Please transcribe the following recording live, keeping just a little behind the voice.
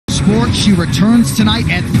sport. She returns tonight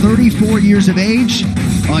at 34 years of age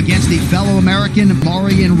against the fellow American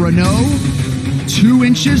Marion Reneau. 2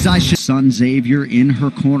 inches. Son Xavier in her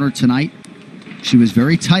corner tonight. She was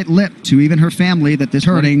very tight-lipped to even her family that this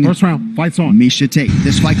hurting. First round, fights on. Miesha Tate.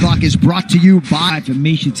 This fight clock is brought to you by... For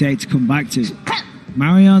Miesha Tate to come back to.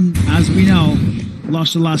 Marion, as we know,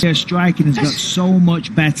 lost the last year. Striking has got so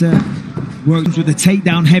much better. Works with a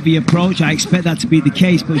takedown heavy approach. I expect that to be the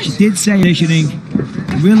case, but she did say conditioning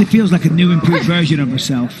really feels like a new improved version of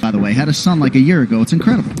herself. By the way, had a son like a year ago. It's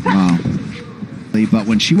incredible. Wow. But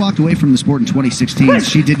when she walked away from the sport in 2016,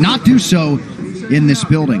 she did not do so in this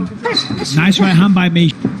building. Nice right hand by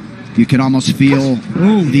me. You can almost feel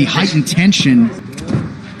the heightened tension.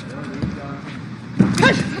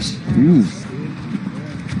 Ooh.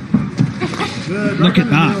 Look at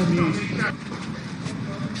that.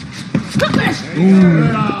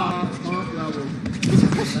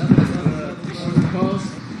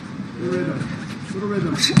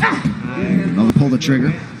 Another pull the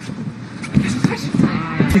trigger.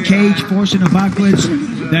 The cage, forcing her backwards.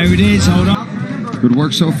 There it is, hold on. Good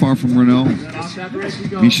work so far from Reneau.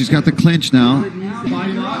 Miesha's got the clinch now.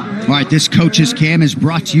 All right, this coach's cam is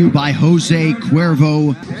brought to you by Jose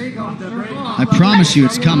Cuervo. I promise you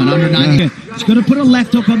it's coming. Under 90. She's going to put a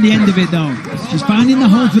left hook on the end of it, though. She's finding the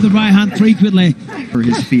hole for the right hand frequently. For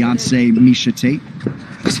his fiancée, Miesha Tate.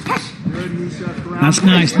 That's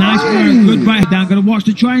nice. Nice work. Good right down. Going to watch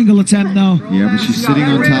the triangle attempt, though. Yeah, but she's sitting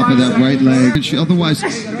on top of that right leg. Otherwise,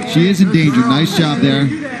 she is in danger. Nice job there.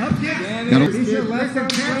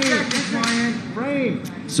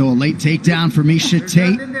 So a late takedown for Miesha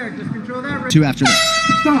Tate. 2 after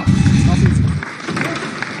that.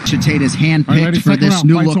 Miesha Tate is handpicked for this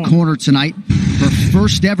new look corner tonight. Her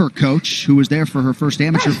first ever coach, who was there for her first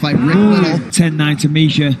amateur fight, Rick Little. 10-9 to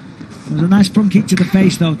Miesha. It was a nice front kick to the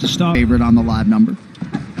face, though, to start. Favorite on the live number.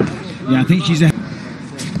 Yeah, I think she's a...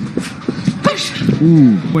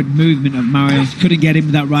 Good movement of Marion. Couldn't get in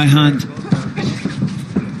with that right hand.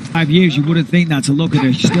 5 years, you wouldn't think that to look at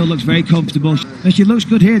her. She still looks very comfortable. And she looks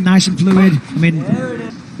good here, nice and fluid. I mean...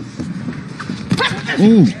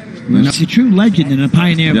 She's a true legend and a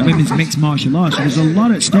pioneer of women's mixed martial arts. So there's a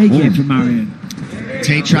lot at stake here for Marion.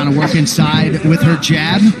 Tate trying to work inside with her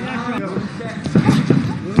jab.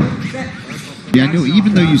 Yeah, I know,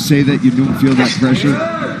 even though you say that you don't feel that pressure,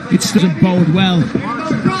 it still doesn't bode well.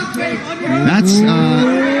 That's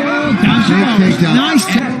nice.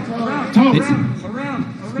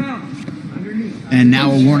 And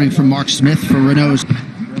now a warning from Mark Smith for Reneau's.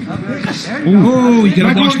 Oh, you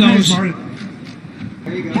gotta watch those.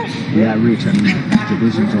 Yeah, reach. I mean,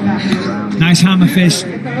 divisions on the nice hammer fist.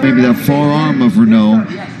 Maybe that forearm of Reneau.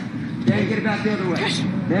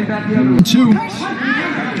 Two.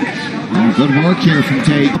 Good work here from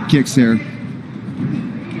Tate. Kicks there.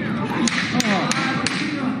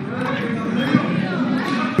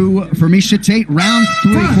 For Miesha Tate, round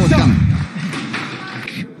 3 forthcoming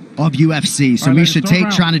of UFC. So Miesha Tate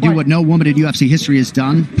trying to do what no woman in UFC history has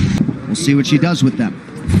done. We'll see what she does with them.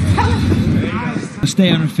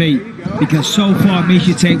 Stay on her feet, because so far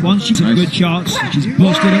Miesha Tate, once she's some good shots, she's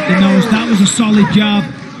busted up the nose. That was a solid job.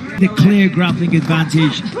 The clear grappling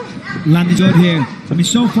advantage. Landed good here. I mean,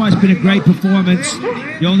 so far it's been a great performance.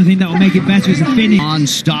 The only thing that will make it better is the finish.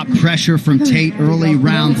 Non-stop pressure from Tate early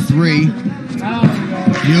round 3.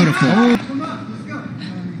 Beautiful.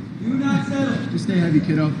 Just stay heavy,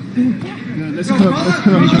 kiddo. Good. Let's cook. Let's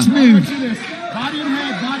cook. Smooth. Body and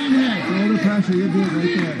head. Body and head. Feel the pressure. You're good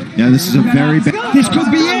right there. Yeah, this is a very bad. This could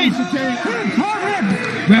be it.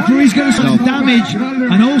 Referee's going to some damage,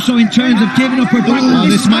 and also in terms of giving up her back. Oh,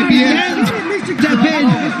 this might be it. Step in.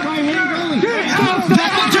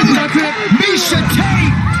 Miesha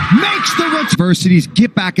Tate makes the adversities,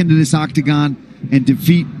 get back into this octagon and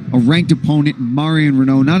defeat a ranked opponent, Marion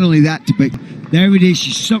Reneau. Not only that, but there it is.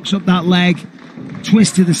 She sucks up that leg,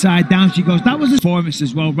 twist to the side, down she goes. That was a performance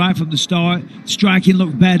as well, right from the start. Striking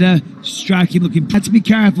looked better, striking looking. Had to be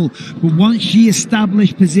careful, but once she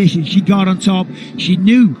established position, she got on top. She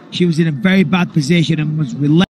knew she was in a very bad position and was relentless.